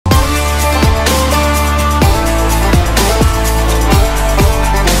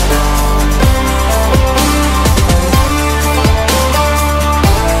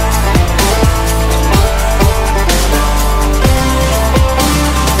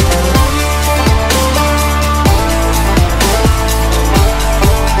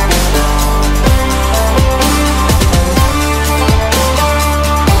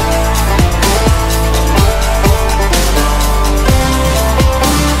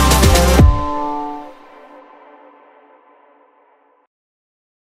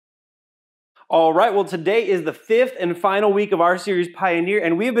All right, well, today is the fifth and final week of our series, Pioneer,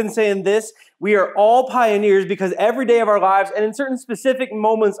 and we've been saying this, we are all pioneers because every day of our lives, and in certain specific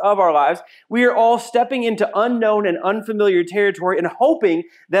moments of our lives, we are all stepping into unknown and unfamiliar territory and hoping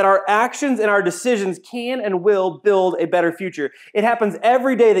that our actions and our decisions can and will build a better future. It happens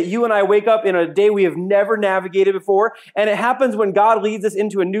every day that you and I wake up in a day we have never navigated before, and it happens when God leads us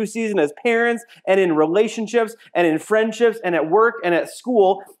into a new season as parents and in relationships and in friendships and at work and at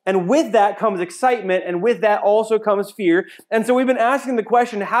school, and with that comes excitement, and with that also comes fear. And so we've been asking the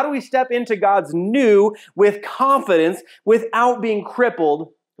question, how do we step into God's new with confidence without being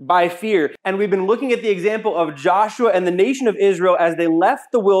crippled by fear? And we've been looking at the example of Joshua and the nation of Israel as they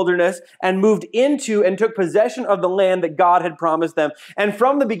left the wilderness and moved into and took possession of the land that God had promised them. And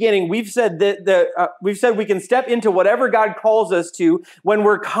from the beginning, we've said that we can step into whatever God calls us to when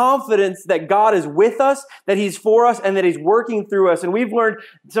we're confident that God is with us, that He's for us, and that He's working through us. And we've learned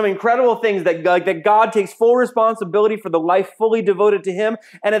some incredible things that God takes full responsibility for the life fully devoted to Him,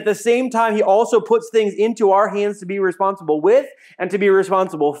 and at the same time, He also puts things into our hands to be responsible with and to be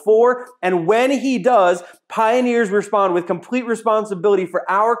responsible for. And when He does, pioneers respond with complete responsibility for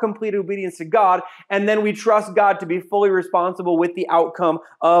our complete obedience to God, and then we trust God to be fully responsible with the outcome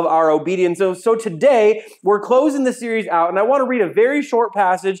of our obedience. So today, we're closing the series out, and I want to read a very short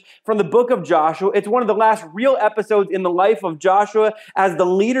passage from the book of Joshua. It's one of the last real episodes in the life of Joshua as the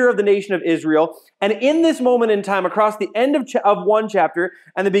leader of the nation of Israel. And in this moment in time, across the end of one chapter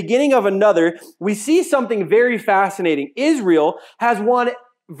and the beginning of another, we see something very fascinating. Israel has won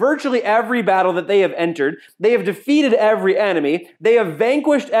virtually every battle that they have entered. They have defeated every enemy. They have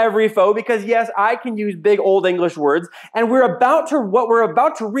vanquished every foe, because yes, I can use big old English words. And what we're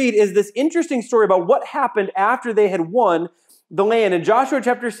about to read is this interesting story about what happened after they had won the land. In Joshua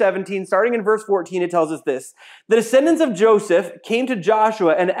chapter 17, starting in verse 14, it tells us this: the descendants of Joseph came to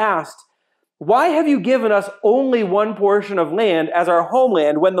Joshua and asked, "Why have you given us only one portion of land as our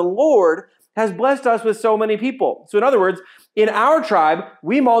homeland when the Lord has blessed us with so many people?" So in other words, in our tribe,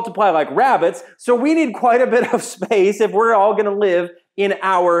 we multiply like rabbits, so we need quite a bit of space if we're all going to live in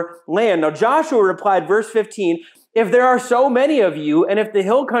our land. Now Joshua replied, verse 15, "If there are so many of you, and if the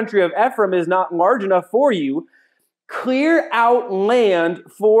hill country of Ephraim is not large enough for you, clear out land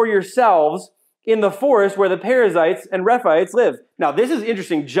for yourselves in the forest where the Perizzites and Rephaites live." Now, this is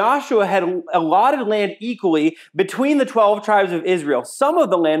interesting. Joshua had allotted land equally between the 12 tribes of Israel. Some of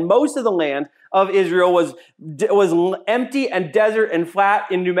the land, most of the land of Israel was empty and desert and flat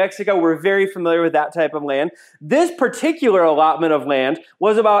in New Mexico. We're very familiar with that type of land. This particular allotment of land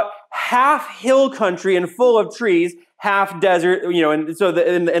was about half hill country and full of trees, half desert, and so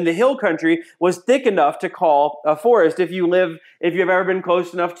the hill country was thick enough to call a forest. If you've ever been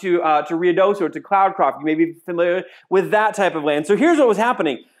close enough to Ruidoso or to Cloudcroft, you may be familiar with that type of land. So here's what was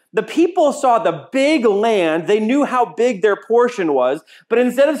happening. The people saw the big land. They knew how big their portion was, but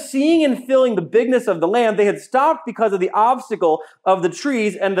instead of seeing and feeling the bigness of the land, they had stopped because of the obstacle of the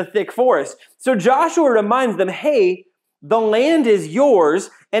trees and the thick forest. So Joshua reminds them, hey, the land is yours,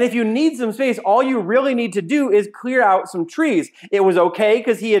 and if you need some space, all you really need to do is clear out some trees. It was okay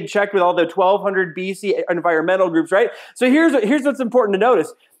because he had checked with all the 1200 BC environmental groups, right? So here's what's important to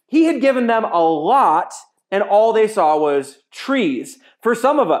notice. He had given them a lot, and all they saw was trees. For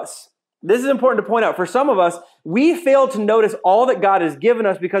some of us, this is important to point out, for some of us, we fail to notice all that God has given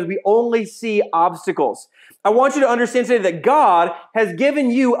us because we only see obstacles. I want you to understand today that God has given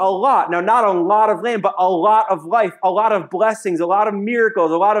you a lot. Now, not a lot of land, but a lot of life, a lot of blessings, a lot of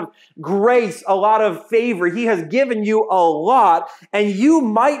miracles, a lot of grace, a lot of favor. He has given you a lot, and you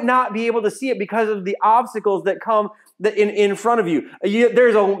might not be able to see it because of the obstacles that come in front of you.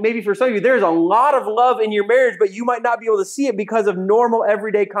 Maybe for some of you, there's a lot of love in your marriage, but you might not be able to see it because of normal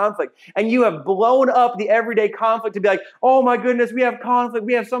everyday conflict. And you have blown up the everyday conflict to be like, oh my goodness, we have conflict,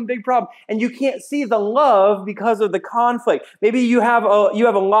 we have some big problem. And you can't see the love because of the conflict. Maybe you have a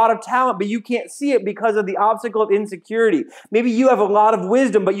lot of talent, but you can't see it because of the obstacle of insecurity. Maybe you have a lot of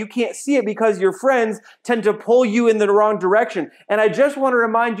wisdom, but you can't see it because your friends tend to pull you in the wrong direction. And I just want to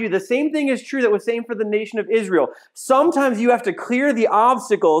remind you, the same thing is true that was saying for the nation of Israel. Sometimes you have to clear the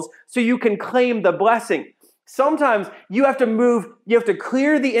obstacles so you can claim the blessing. Sometimes you have to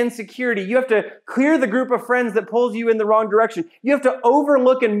clear the insecurity. You have to clear the group of friends that pulls you in the wrong direction. You have to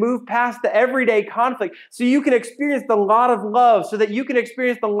overlook and move past the everyday conflict so you can experience the lot of love, so that you can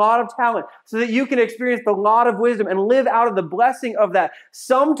experience the lot of talent, so that you can experience the lot of wisdom and live out of the blessing of that.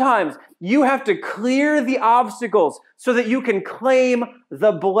 Sometimes you have to clear the obstacles so that you can claim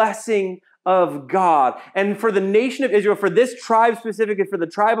the blessing of God. And for the nation of Israel, for this tribe specifically, for the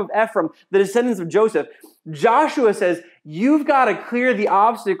tribe of Ephraim, the descendants of Joseph, Joshua says, you've got to clear the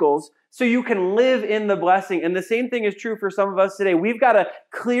obstacles so you can live in the blessing. And the same thing is true for some of us today. We've got to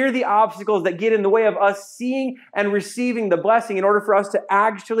clear the obstacles that get in the way of us seeing and receiving the blessing in order for us to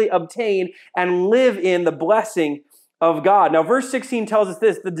actually obtain and live in the blessing of God. Now, verse 16 tells us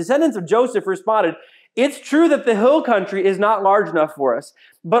this: the descendants of Joseph responded, "It's true that the hill country is not large enough for us,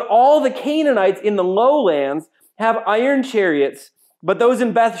 but all the Canaanites in the lowlands have iron chariots, but those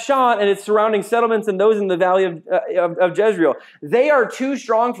in Beth-shan and its surrounding settlements and those in the valley of Jezreel, they are too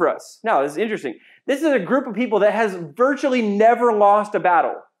strong for us." Now, this is interesting. This is a group of people that has virtually never lost a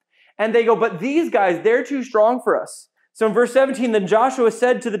battle. And they go, but these guys, they're too strong for us. So in verse 17, then Joshua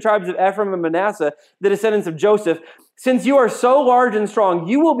said to the tribes of Ephraim and Manasseh, the descendants of Joseph, "Since you are so large and strong,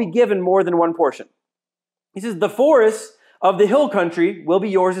 you will be given more than one portion." He says, "The forests of the hill country will be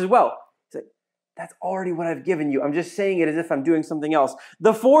yours as well." That's already what I've given you. I'm just saying it as if I'm doing something else.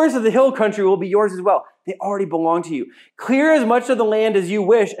 "The forests of the hill country will be yours as well." They already belong to you. "Clear as much of the land as you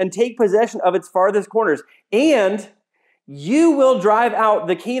wish and take possession of its farthest corners. And you will drive out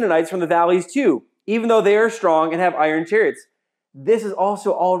the Canaanites from the valleys too, even though they are strong and have iron chariots." This is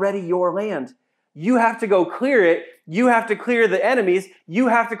also already your land. You have to go clear it. You have to clear the enemies. You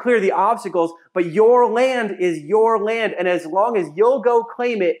have to clear the obstacles. But your land is your land. And as long as you'll go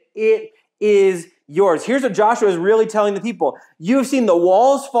claim it, it is yours. Here's what Joshua is really telling the people. You've seen the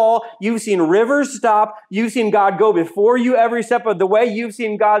walls fall. You've seen rivers stop. You've seen God go before you every step of the way. You've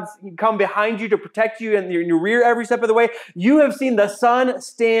seen God come behind you to protect you in your rear every step of the way. You have seen the sun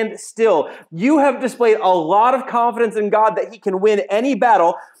stand still. You have displayed a lot of confidence in God that he can win any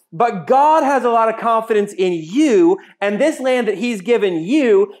battle. But God has a lot of confidence in you, and this land that he's given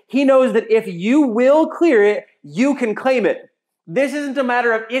you, he knows that if you will clear it, you can claim it. This isn't a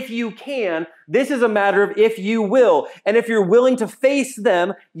matter of if you can. This is a matter of if you will. And if you're willing to face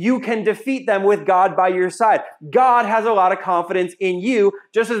them, you can defeat them with God by your side. God has a lot of confidence in you.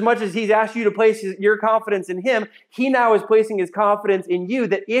 Just as much as he's asked you to place your confidence in him, he now is placing his confidence in you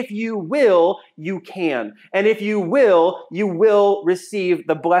that if you will, you can. And if you will receive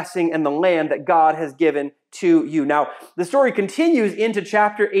the blessing and the land that God has given to you. Now, the story continues into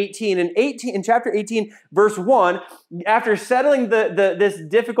chapter 18. In chapter 18, verse 1, after settling this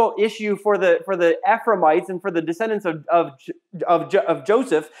difficult issue for the Ephraimites and for the descendants of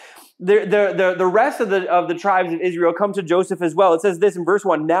Joseph, the rest of the tribes of Israel come to Joseph as well. It says this in verse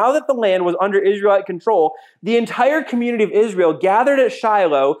 1, "Now that the land was under Israelite control, the entire community of Israel gathered at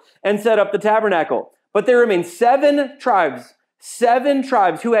Shiloh and set up the tabernacle. But there remained seven tribes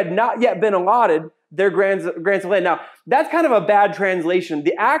who had not yet been allotted their grants of land." Now, that's kind of a bad translation.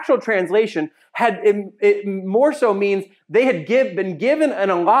 The actual translation it more so means they had been given an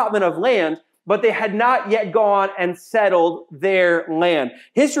allotment of land, but they had not yet gone and settled their land.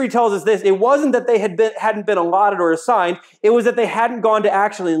 History tells us this: it wasn't that they hadn't been allotted or assigned; it was that they hadn't gone to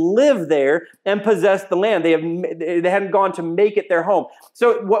actually live there and possess the land. They hadn't gone to make it their home.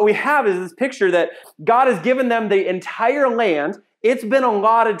 So what we have is this picture that God has given them the entire land. It's been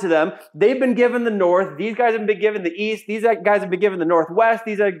allotted to them. They've been given the north. These guys have been given the east. These guys have been given the northwest.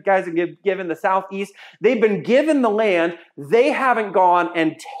 These guys have been given the southeast. They've been given the land. They haven't gone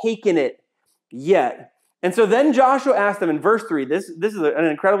and taken it yet. And so then Joshua asked them in verse 3, this is an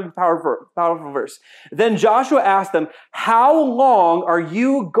incredibly powerful verse. Then Joshua asked them, "How long are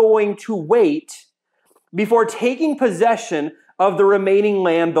you going to wait before taking possession of the remaining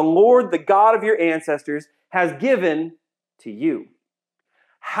land the Lord, the God of your ancestors, has given to you?"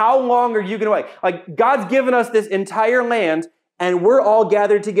 How long are you going to wait? Like, God's given us this entire land, and we're all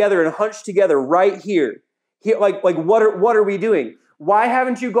gathered together and hunched together right here. Like what are we doing? Why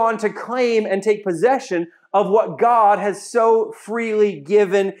haven't you gone to claim and take possession of what God has so freely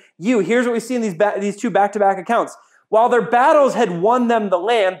given you? Here's what we see in these two back-to-back accounts. While their battles had won them the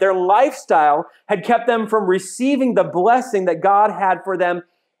land, their lifestyle had kept them from receiving the blessing that God had for them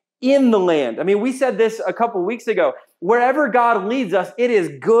in the land. I mean, we said this a couple weeks ago. Wherever God leads us, it is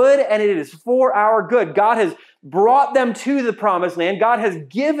good and it is for our good. God has brought them to the promised land. God has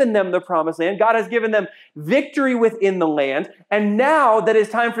given them the promised land. God has given them victory within the land. And now that it's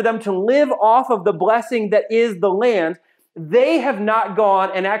time for them to live off of the blessing that is the land, they have not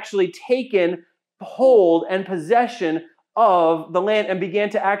gone and actually taken hold and possession of the land and began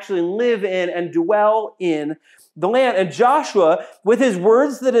to actually live in and dwell in the land. And Joshua, with his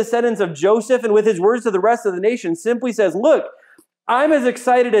words to the descendants of Joseph and with his words to the rest of the nation, simply says, "Look, I'm as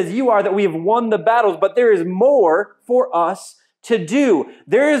excited as you are that we have won the battles, but there is more for us to do.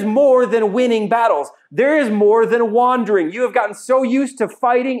 There is more than winning battles. There is more than wandering. You have gotten so used to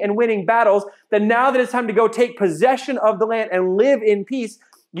fighting and winning battles that now that it's time to go take possession of the land and live in peace,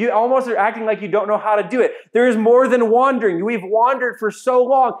 You almost are acting like you don't know how to do it. There is more than wandering. We've wandered for so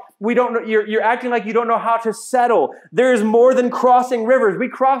long. We don't know, you're acting like you don't know how to settle. There is more than crossing rivers. We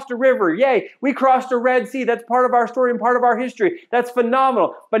crossed a river. Yay. We crossed a Red Sea. That's part of our story and part of our history. That's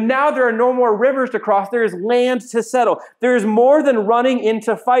phenomenal. But now there are no more rivers to cross. There is land to settle. There is more than running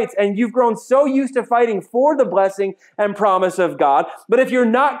into fights. And you've grown so used to fighting for the blessing and promise of God. But if you're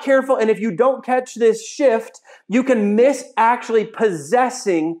not careful and if you don't catch this shift, you can miss actually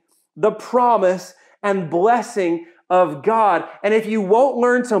possessing the promise and blessing of God. And if you won't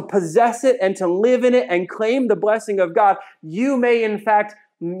learn to possess it and to live in it and claim the blessing of God, you may in fact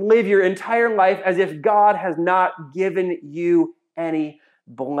live your entire life as if God has not given you any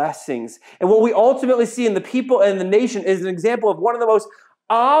blessings. And what we ultimately see in the people and the nation is an example of one of the most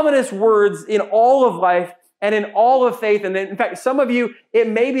ominous words in all of life and in all of faith. And in fact, some of you, it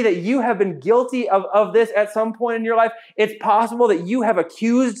may be that you have been guilty of this at some point in your life. It's possible that you have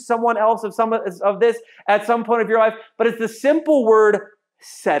accused someone else of this at some point of your life, but it's the simple word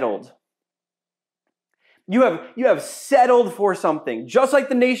settled. You have settled for something. Just like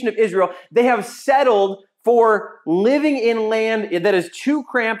the nation of Israel, they have settled for living in land that is too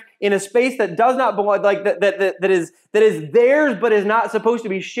cramped, in a space that does not belong, like that is theirs, but is not supposed to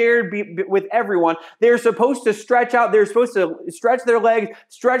be shared with everyone. They're supposed to stretch out. They're supposed to stretch their legs,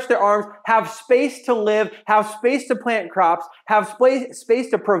 stretch their arms, have space to live, have space to plant crops, have space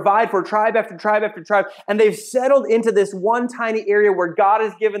to provide for tribe after tribe after tribe. And they've settled into this one tiny area where God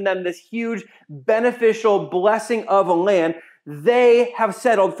has given them this huge beneficial blessing of a land. They have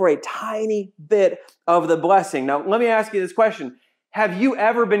settled for a tiny bit of the blessing. Now, let me ask you this question. Have you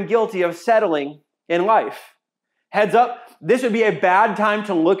ever been guilty of settling in life? Heads up, this would be a bad time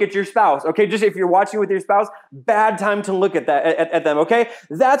to look at your spouse, okay? Just if you're watching with your spouse, bad time to look at them, okay?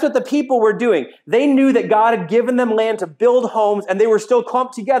 That's what the people were doing. They knew that God had given them land to build homes, and they were still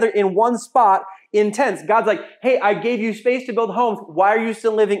clumped together in one spot in tents. God's like, hey, I gave you space to build homes. Why are you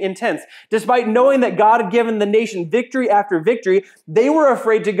still living in tents? Despite knowing that God had given the nation victory after victory, they were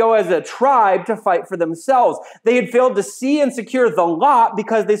afraid to go as a tribe to fight for themselves. They had failed to see and secure the lot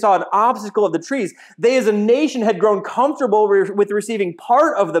because they saw an obstacle of the trees. They as a nation had grown comfortable with receiving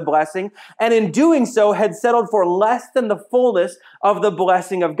part of the blessing, and in doing so had settled for less than the fullness of the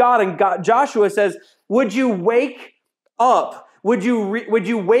blessing of God. And Joshua says, would you wake up? Would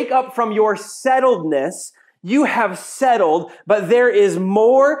you wake up from your settledness? You have settled, but there is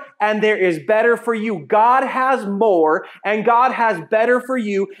more and there is better for you. God has more and God has better for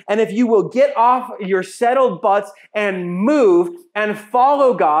you. And if you will get off your settled butts and move and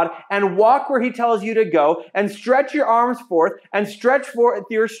follow God and walk where he tells you to go and stretch your arms forth and stretch forth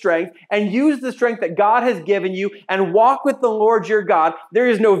your strength and use the strength that God has given you and walk with the Lord your God, there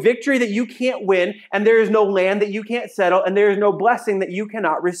is no victory that you can't win, and there is no land that you can't settle, and there is no blessing that you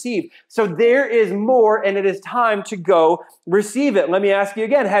cannot receive. So there is more, and it is time to go receive it. Let me ask you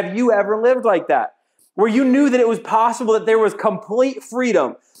again, have you ever lived like that? Where you knew that it was possible that there was complete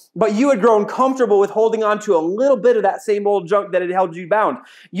freedom, but you had grown comfortable with holding on to a little bit of that same old junk that had held you bound.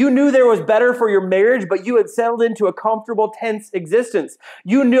 You knew there was better for your marriage, but you had settled into a comfortable, tense existence.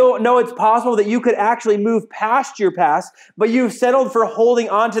 You know it's possible that you could actually move past your past, but you've settled for holding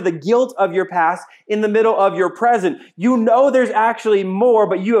on to the guilt of your past in the middle of your present. You know there's actually more,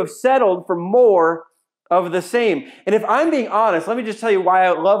 but you have settled for more of the same. And if I'm being honest, let me just tell you why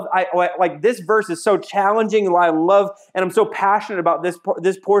like this verse is so challenging and why I love and I'm so passionate about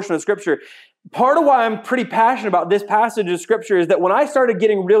this portion of Scripture. Part of why I'm pretty passionate about this passage of Scripture is that when I started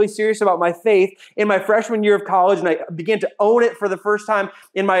getting really serious about my faith in my freshman year of college and I began to own it for the first time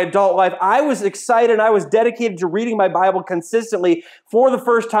in my adult life, I was excited and I was dedicated to reading my Bible consistently for the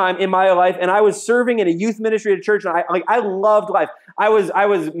first time in my life, and I was serving in a youth ministry at a church, and I loved life. I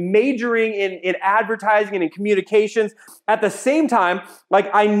was majoring in advertising and in communications. At the same time, like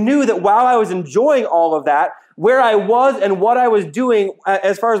I knew that while I was enjoying all of that, where I was and what I was doing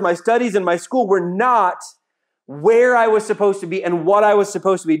as far as my studies and my school were not where I was supposed to be and what I was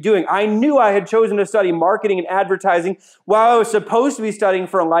supposed to be doing. I knew I had chosen to study marketing and advertising while I was supposed to be studying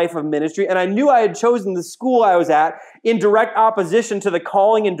for a life of ministry, and I knew I had chosen the school I was at in direct opposition to the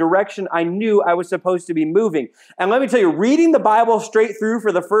calling and direction I knew I was supposed to be moving. And let me tell you, reading the Bible straight through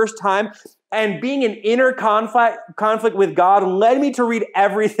for the first time and being in inner conflict with God led me to read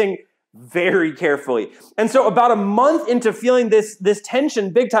everything very carefully. And so about a month into feeling this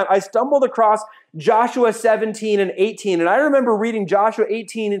tension big time, I stumbled across Joshua 17 and 18. And I remember reading Joshua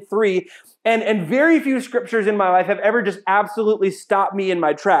 18 and 3, and very few scriptures in my life have ever just absolutely stopped me in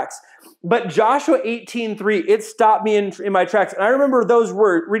my tracks. But Joshua 18:3, it stopped me in my tracks. And I remember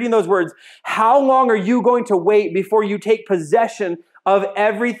reading those words, how long are you going to wait before you take possession of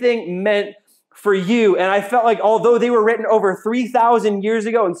everything meant for you. And I felt like although they were written over 3,000 years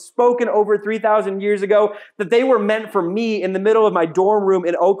ago and spoken over 3,000 years ago, that they were meant for me in the middle of my dorm room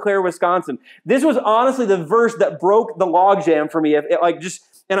in Eau Claire, Wisconsin. This was honestly the verse that broke the logjam for me. And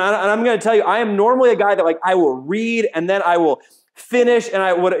I'm going to tell you, I am normally a guy that I will read and then I will finish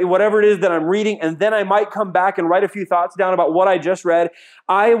and whatever it is that I'm reading, and then I might come back and write a few thoughts down about what I just read.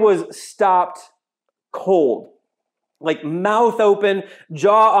 I was stopped cold. Mouth open,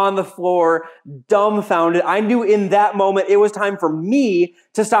 jaw on the floor, dumbfounded. I knew in that moment it was time for me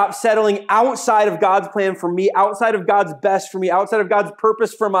to stop settling outside of God's plan for me, outside of God's best for me, outside of God's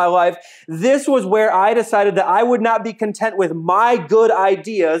purpose for my life. This was where I decided that I would not be content with my good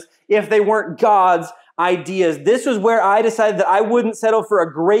ideas if they weren't God's ideas. This was where I decided that I wouldn't settle for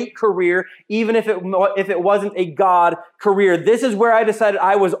a great career, even if it wasn't a God career. This is where I decided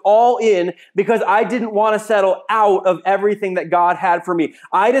I was all in because I didn't want to settle out of everything that God had for me.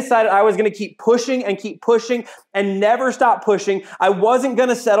 I decided I was going to keep pushing and never stop pushing. I wasn't going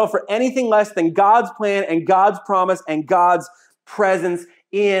to settle for anything less than God's plan and God's promise and God's presence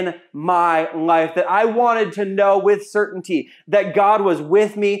in my life. That I wanted to know with certainty that God was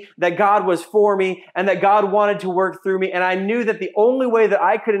with me, that God was for me, and that God wanted to work through me. And I knew that the only way that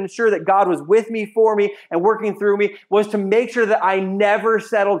I could ensure that God was with me, for me, and working through me was to make sure that I never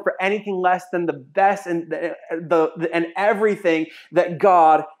settled for anything less than the best and everything that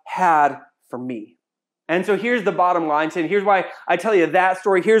God had for me. And so here's the bottom line, and here's why I tell you that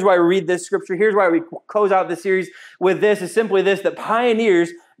story. Here's why I read this scripture. Here's why we close out this series with this, is simply this, that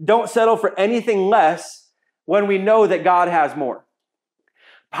pioneers don't settle for anything less when we know that God has more.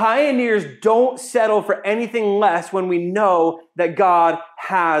 Pioneers don't settle for anything less when we know that God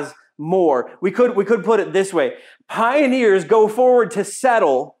has more. We could put it this way. Pioneers go forward to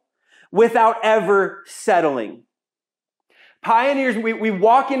settle without ever settling. Pioneers, we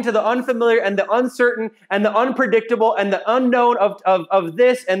walk into the unfamiliar and the uncertain and the unpredictable and the unknown of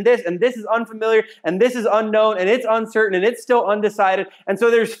this, and this is unfamiliar, and this is unknown, and it's uncertain, and it's still undecided. And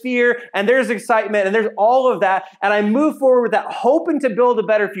so there's fear, and there's excitement, and there's all of that. And I move forward with that, hoping to build a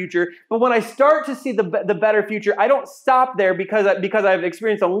better future. But when I start to see the better future, I don't stop there because I've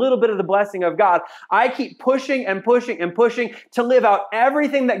experienced a little bit of the blessing of God. I keep pushing and pushing and pushing to live out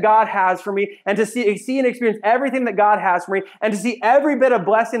everything that God has for me, and to see and experience everything that God has for me, and to see every bit of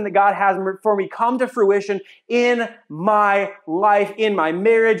blessing that God has for me come to fruition in my life, in my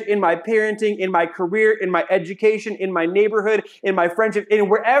marriage, in my parenting, in my career, in my education, in my neighborhood, in my friendship, in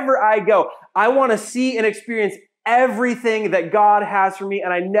wherever I go. I want to see and experience everything that God has for me,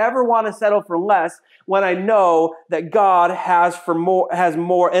 and I never want to settle for less when I know that God has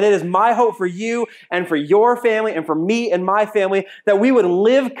more. And it is my hope for you and for your family and for me and my family that we would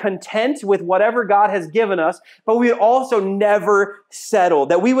live content with whatever God has given us, but we would also never settle.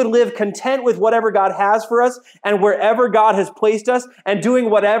 That we would live content with whatever God has for us and wherever God has placed us and doing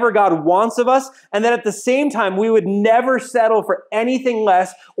whatever God wants of us, and that at the same time we would never settle for anything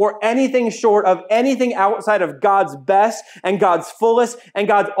less or anything short of anything outside of God's best and God's fullest and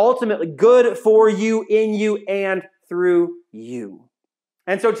God's ultimately good for you, in you, and through you.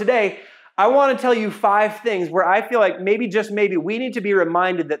 And so today, I want to tell you 5 things where I feel like maybe, just maybe, we need to be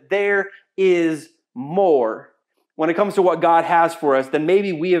reminded that there is more when it comes to what God has for us than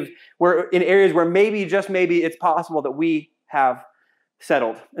maybe we're in areas where maybe, just maybe, it's possible that we have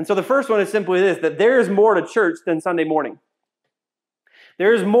settled. And so the first one is simply this, that there is more to church than Sunday morning.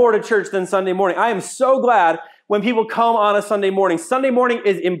 There is more to church than Sunday morning. I am so glad when people come on a Sunday morning. Sunday morning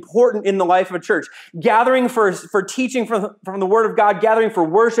is important in the life of a church. Gathering for teaching from the Word of God, gathering for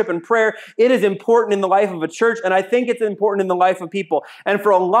worship and prayer, it is important in the life of a church, and I think it's important in the life of people. And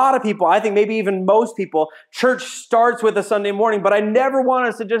for a lot of people, I think maybe even most people, church starts with a Sunday morning, but I never want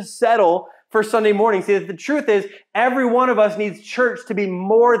us to just settle for Sunday morning. See, the truth is, every one of us needs church to be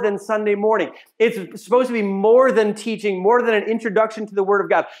more than Sunday morning. It's supposed to be more than teaching, more than an introduction to the Word of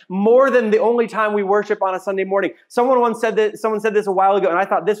God, more than the only time we worship on a Sunday morning. Someone said this a while ago, and I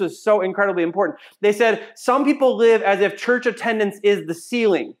thought this was so incredibly important. They said, some people live as if church attendance is the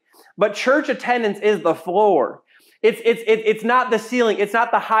ceiling, but church attendance is the floor. It's not the ceiling. It's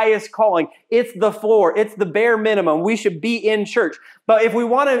not the highest calling. It's the floor. It's the bare minimum. We should be in church. But if we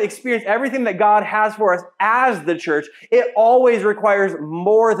want to experience everything that God has for us as the church, it always requires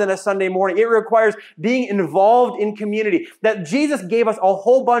more than a Sunday morning. It requires being involved in community. That Jesus gave us a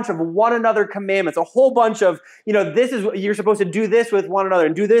whole bunch of one another commandments, a whole bunch of, this is, you're supposed to do this with one another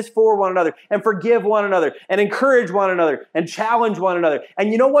and do this for one another and forgive one another and encourage one another and challenge one another.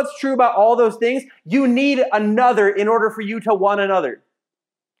 And you know what's true about all those things? You need another in order for you to one another.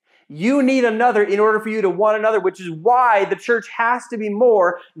 You need another in order for you to one another, which is why the church has to be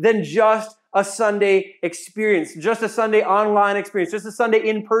more than just a Sunday experience, just a Sunday online experience, just a Sunday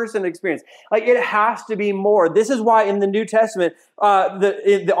in-person experience. Like, it has to be more. This is why in the New Testament,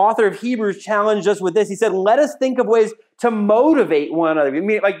 the author of Hebrews challenged us with this. He said, let us think of ways to motivate one another. I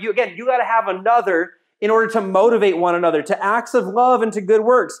mean, like, you got to have another in order to motivate one another to acts of love and to good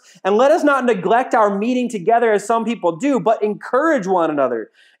works. And let us not neglect our meeting together as some people do, but encourage one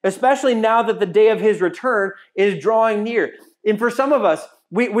another, especially now that the day of his return is drawing near. And for some of us,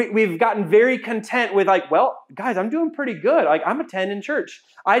 we've gotten very content with like, well, guys, I'm doing pretty good. Like, I'm attending church.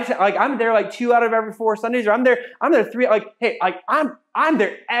 I'm there like 2 out of every 4 Sundays, or I'm there 3. Like, hey, like I'm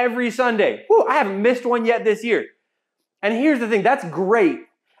there every Sunday. Whew, I haven't missed one yet this year. And here's the thing, that's great.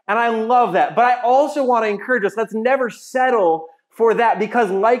 And I love that. But I also want to encourage us, let's never settle for that,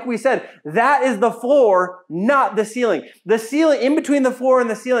 because like we said, that is the floor, not the ceiling. The ceiling, in between the floor and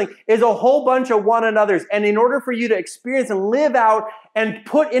the ceiling, is a whole bunch of one another's. And in order for you to experience and live out and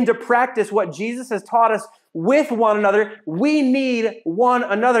put into practice what Jesus has taught us with one another, we need one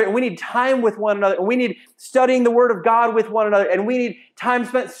another, and we need time with one another, and we need studying the Word of God with one another, and we need time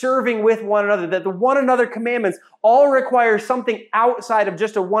spent serving with one another. That the one another commandments all require something outside of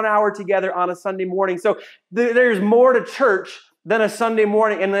just a 1 hour together on a Sunday morning. So there's more to church than a Sunday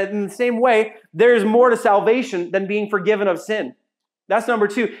morning. And in the same way, there's more to salvation than being forgiven of sin. That's number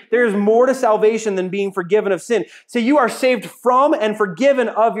 2. There's more to salvation than being forgiven of sin. So you are saved from and forgiven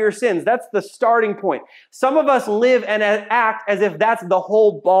of your sins. That's the starting point. Some of us live and act as if that's the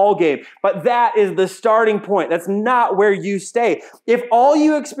whole ball game, but that is the starting point. That's not where you stay. If all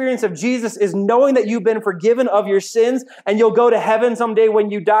you experience of Jesus is knowing that you've been forgiven of your sins and you'll go to heaven someday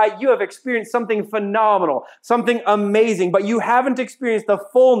when you die, you have experienced something phenomenal, something amazing, but you haven't experienced the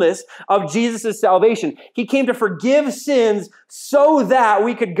fullness of Jesus' salvation. He came to forgive sins so that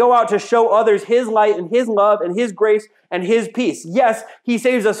we could go out to show others his light and his love and his grace and his peace. Yes, he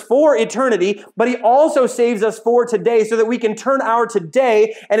saves us for eternity, but he also saves us for today so that we can turn our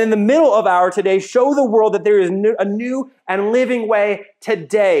today and in the middle of our today show the world that there is a new and living way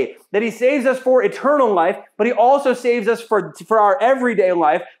today. That he saves us for eternal life, but he also saves us for our everyday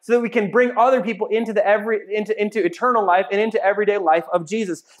life so that we can bring other people into eternal life and into everyday life of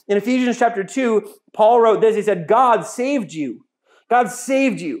Jesus. In Ephesians chapter 2, Paul wrote this. He said, God saved you. God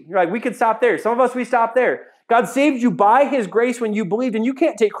saved you. You're like, we could stop there. Some of us, we stop there. God saved you by his grace when you believed, and you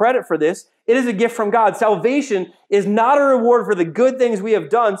can't take credit for this. It is a gift from God. Salvation is not a reward for the good things we have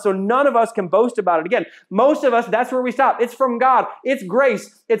done, so none of us can boast about it. Again, most of us, that's where we stop. It's from God. It's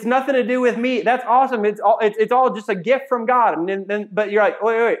grace. It's nothing to do with me. That's awesome. It's all just a gift from God. But you're like,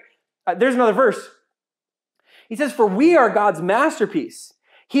 wait. There's another verse. He says, for we are God's masterpiece.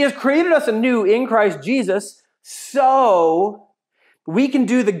 He has created us anew in Christ Jesus so we can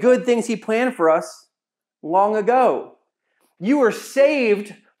do the good things he planned for us long ago. You were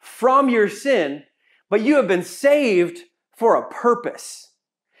saved from your sin, but you have been saved for a purpose.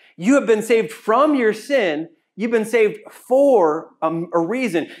 You have been saved from your sin. You've been saved for a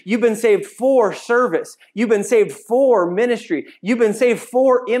reason. You've been saved for service. You've been saved for ministry. You've been saved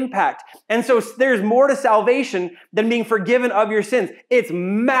for impact. And so there's more to salvation than being forgiven of your sins. It's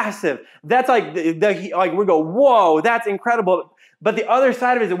massive. That's like we go, whoa, that's incredible. But the other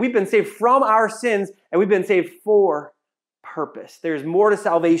side of it is that we've been saved from our sins and we've been saved for purpose. There's more to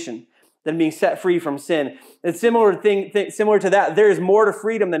salvation than being set free from sin. And similar to that, there is more to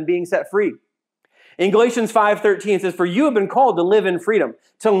freedom than being set free. In Galatians 5:13, it says, for you have been called to live in freedom,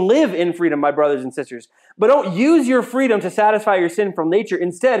 my brothers and sisters. But don't use your freedom to satisfy your sinful nature.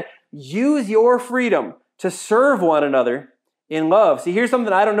 Instead, use your freedom to serve one another in love. See, here's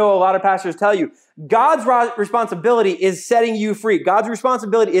something I don't know a lot of pastors tell you. God's responsibility is setting you free. God's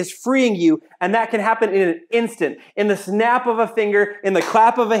responsibility is freeing you, and that can happen in an instant, in the snap of a finger, in the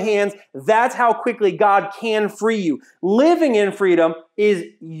clap of a hand. That's how quickly God can free you. Living in freedom is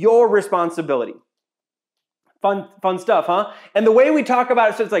your responsibility. Fun stuff, huh? And the way we talk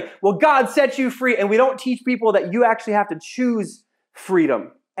about it, so it's like, well, God set you free, and we don't teach people that you actually have to choose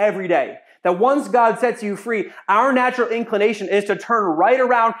freedom every day. That once God sets you free, our natural inclination is to turn right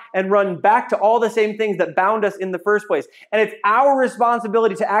around and run back to all the same things that bound us in the first place. And it's our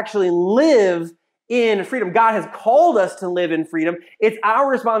responsibility to actually live in freedom. God has called us to live in freedom. It's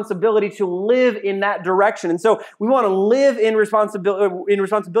our responsibility to live in that direction. And so we want to live in responsibility.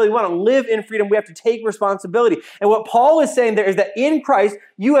 We want to live in freedom. We have to take responsibility. And what Paul is saying there is that in Christ,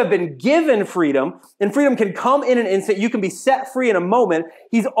 you have been given freedom, and freedom can come in an instant. You can be set free in a moment.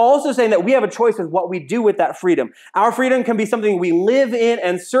 He's also saying that we have a choice with what we do with that freedom. Our freedom can be something we live in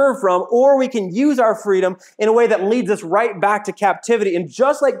and serve from, or we can use our freedom in a way that leads us right back to captivity. And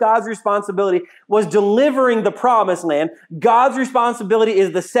just like God's responsibility was delivering the promised land, God's responsibility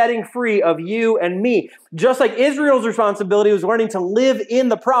is the setting free of you and me. Just like Israel's responsibility was learning to live in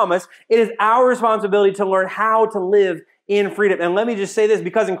the promise, it is our responsibility to learn how to live in freedom. And let me just say this,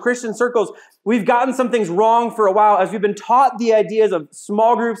 because in Christian circles, we've gotten some things wrong for a while as we've been taught the ideas of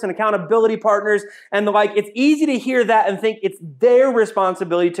small groups and accountability partners and the like. It's easy to hear that and think it's their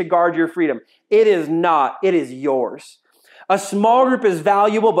responsibility to guard your freedom. It is not. It is yours. A small group is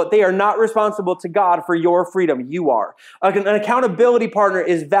valuable, but they are not responsible to God for your freedom. You are. An accountability partner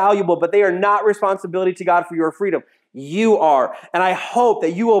is valuable, but they are not responsibility to God for your freedom. You are. And I hope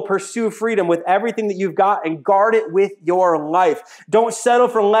that you will pursue freedom with everything that you've got and guard it with your life. Don't settle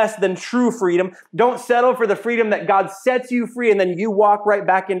for less than true freedom. Don't settle for the freedom that God sets you free and then you walk right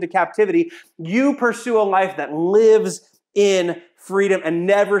back into captivity. You pursue a life that lives in freedom and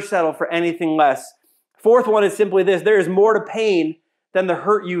never settle for anything less. Fourth one is simply this: there is more to pain than the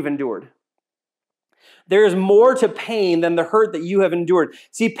hurt you've endured. There is more to pain than the hurt that you have endured.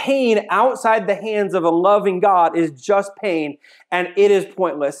 See, pain outside the hands of a loving God is just pain, and it is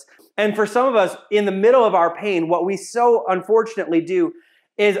pointless. And for some of us, in the middle of our pain, what we so unfortunately do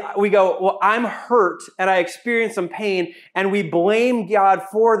is we go, well, I'm hurt, and I experience some pain, and we blame God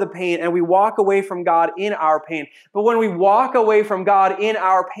for the pain, and we walk away from God in our pain. But when we walk away from God in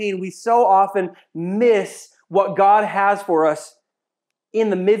our pain, we so often miss what God has for us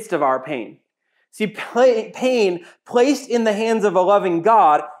in the midst of our pain. See, pain placed in the hands of a loving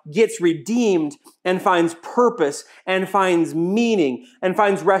God gets redeemed and finds purpose and finds meaning and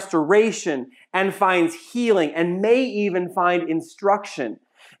finds restoration and finds healing and may even find instruction.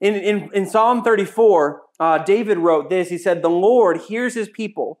 In Psalm 34, David wrote this. He said, "The Lord hears his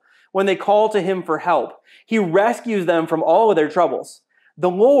people when they call to him for help. He rescues them from all of their troubles. The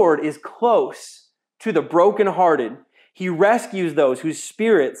Lord is close to the brokenhearted. He rescues those whose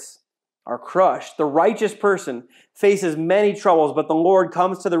spirits are crushed. The righteous person faces many troubles, but the Lord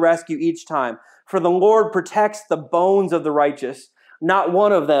comes to the rescue each time. For the Lord protects the bones of the righteous. Not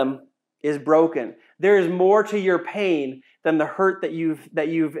one of them is broken." There is more to your pain than the hurt that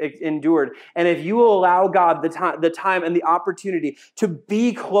you've endured. And if you will allow God the time and the opportunity to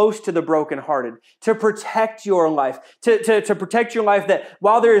be close to the brokenhearted, to protect your life, to protect your life, that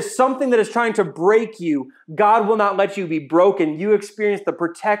while there is something that is trying to break you, God will not let you be broken. You experience the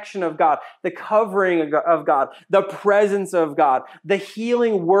protection of God, the covering of God, the presence of God, the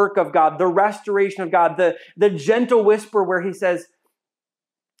healing work of God, the restoration of God, the gentle whisper where he says,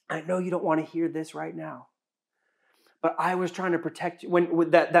 I know you don't want to hear this right now, but I was trying to protect you.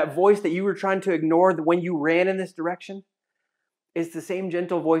 When that voice that you were trying to ignore when you ran in this direction, is the same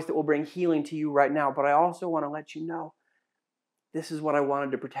gentle voice that will bring healing to you right now. But I also want to let you know, this is what I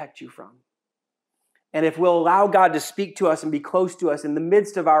wanted to protect you from. And if we'll allow God to speak to us and be close to us in the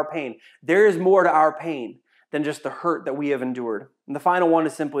midst of our pain, there is more to our pain than just the hurt that we have endured. And the final one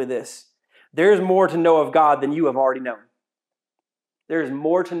is simply this: there is more to know of God than you have already known. There is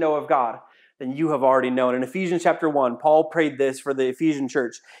more to know of God than you have already known. In Ephesians chapter 1, Paul prayed this for the Ephesian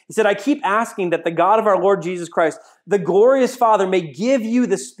church. He said, "I keep asking that the God of our Lord Jesus Christ, the glorious Father, may give you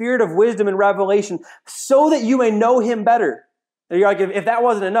the spirit of wisdom and revelation so that you may know him better." And you're like, if that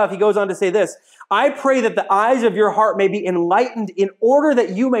wasn't enough, he goes on to say this: "I pray that the eyes of your heart may be enlightened in order that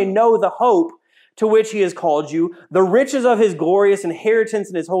you may know the hope to which he has called you, the riches of his glorious inheritance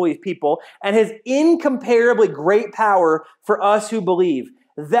in his holy people, and his incomparably great power for us who believe."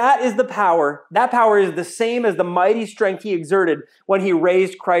 That is the power. That power is the same as the mighty strength he exerted when he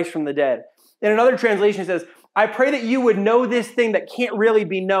raised Christ from the dead. In another translation, it says, "I pray that you would know this thing that can't really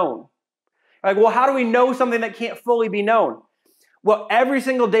be known." Like, well, how do we know something that can't fully be known? Well, every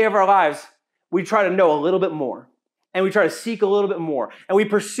single day of our lives, we try to know a little bit more. And we try to seek a little bit more. And we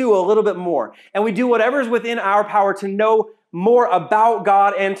pursue a little bit more. And we do whatever is within our power to know more about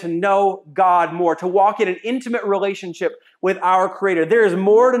God and to know God more, to walk in an intimate relationship with our Creator. There is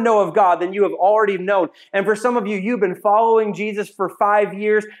more to know of God than you have already known. And for some of you, you've been following Jesus for 5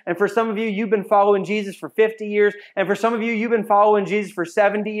 years. And for some of you, you've been following Jesus for 50 years. And for some of you, you've been following Jesus for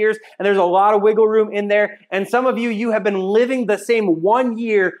 70 years. And there's a lot of wiggle room in there. And some of you, you have been living the same 1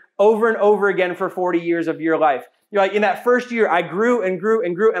 year over and over again for 40 years of your life. You're like, in that first year, I grew and grew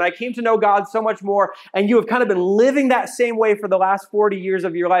and grew, and I came to know God so much more, and you have kind of been living that same way for the last 40 years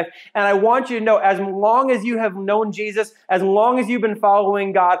of your life. And I want you to know, as long as you have known Jesus, as long as you've been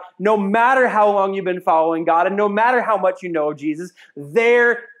following God, no matter how long you've been following God, and no matter how much you know of Jesus,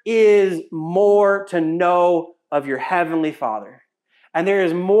 there is more to know of your Heavenly Father. And there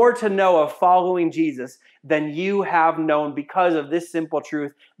is more to know of following Jesus than you have known because of this simple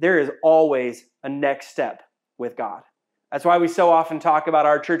truth. There is always a next step with God. That's why we so often talk about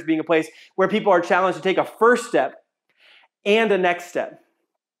our church being a place where people are challenged to take a first step and a next step.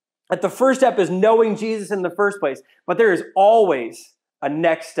 That the first step is knowing Jesus in the first place, but there is always a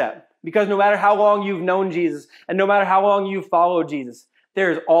next step. Because no matter how long you've known Jesus and no matter how long you've followed Jesus,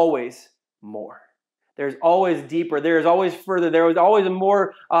 there is always more. There's always deeper. There is always further. There is always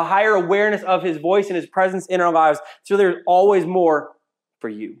a higher awareness of His voice and His presence in our lives. So there's always more for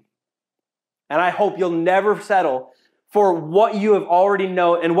you. And I hope you'll never settle for what you have already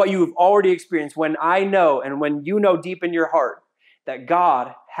known and what you have already experienced, when I know and when you know deep in your heart that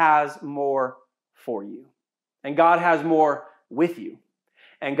God has more for you. And God has more with you.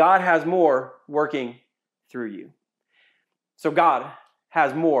 And God has more working through you. So God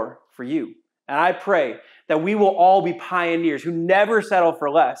has more for you. And I pray that we will all be pioneers who never settle for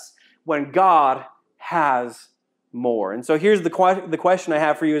less when God has more. And so here's the question I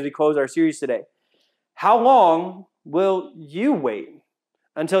have for you as we close our series today. How long will you wait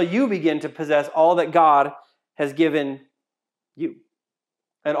until you begin to possess all that God has given you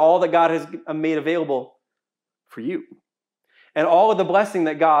and all that God has made available for you and all of the blessing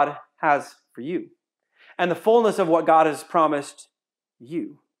that God has for you and the fullness of what God has promised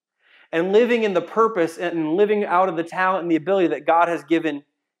you and living in the purpose and living out of the talent and the ability that God has given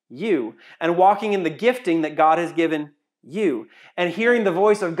you and walking in the gifting that God has given you and hearing the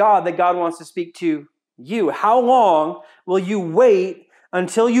voice of God that God wants to speak to you? How long will you wait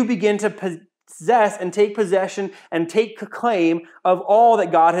until you begin to possess and take possession and take claim of all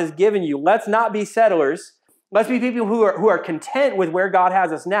that God has given you? Let's not be settlers. Let's be people who are content with where God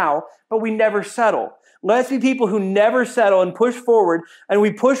has us now, but we never settle. Let's be people who never settle and push forward, and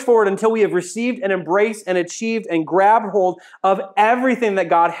we push forward until we have received and embraced and achieved and grabbed hold of everything that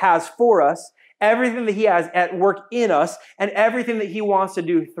God has for us, everything that He has at work in us, and everything that He wants to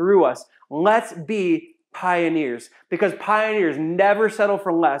do through us. Let's be pioneers, because pioneers never settle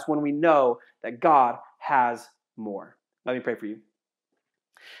for less when we know that God has more. Let me pray for you.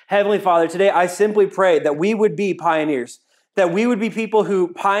 Heavenly Father, today I simply pray that we would be pioneers, that we would be people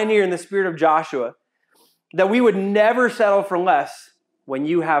who pioneer in the spirit of Joshua, that we would never settle for less when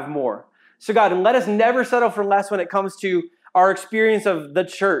you have more. So God, let us never settle for less when it comes to our experience of the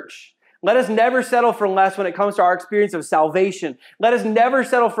church. Let us never settle for less when it comes to our experience of salvation. Let us never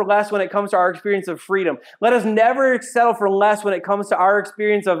settle for less when it comes to our experience of freedom. Let us never settle for less when it comes to our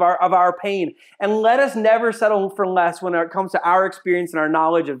experience of our pain. And let us never settle for less when it comes to our experience and our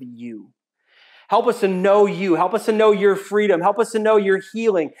knowledge of you. Help us to know you. Help us to know your freedom. Help us to know your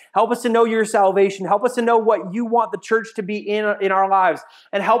healing. Help us to know your salvation. Help us to know what you want the church to be in our lives.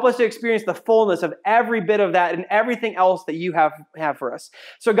 And help us to experience the fullness of every bit of that and everything else that you have for us.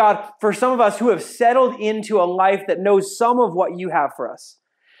 So God, for some of us who have settled into a life that knows some of what you have for us,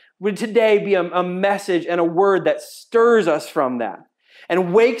 would today be a message and a word that stirs us from that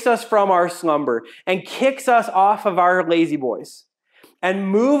and wakes us from our slumber and kicks us off of our lazy boys and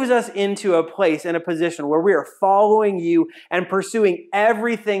moves us into a place and a position where we are following you and pursuing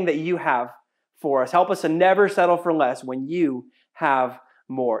everything that you have for us. Help us to never settle for less when you have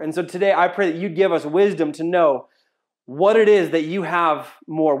more. And so today I pray that you'd give us wisdom to know what it is that you have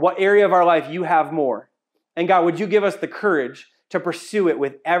more, what area of our life you have more. And God, would you give us the courage to pursue it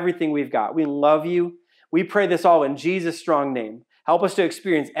with everything we've got? We love you. We pray this all in Jesus' strong name. Help us to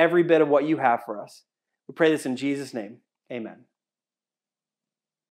experience every bit of what you have for us. We pray this in Jesus' name. Amen.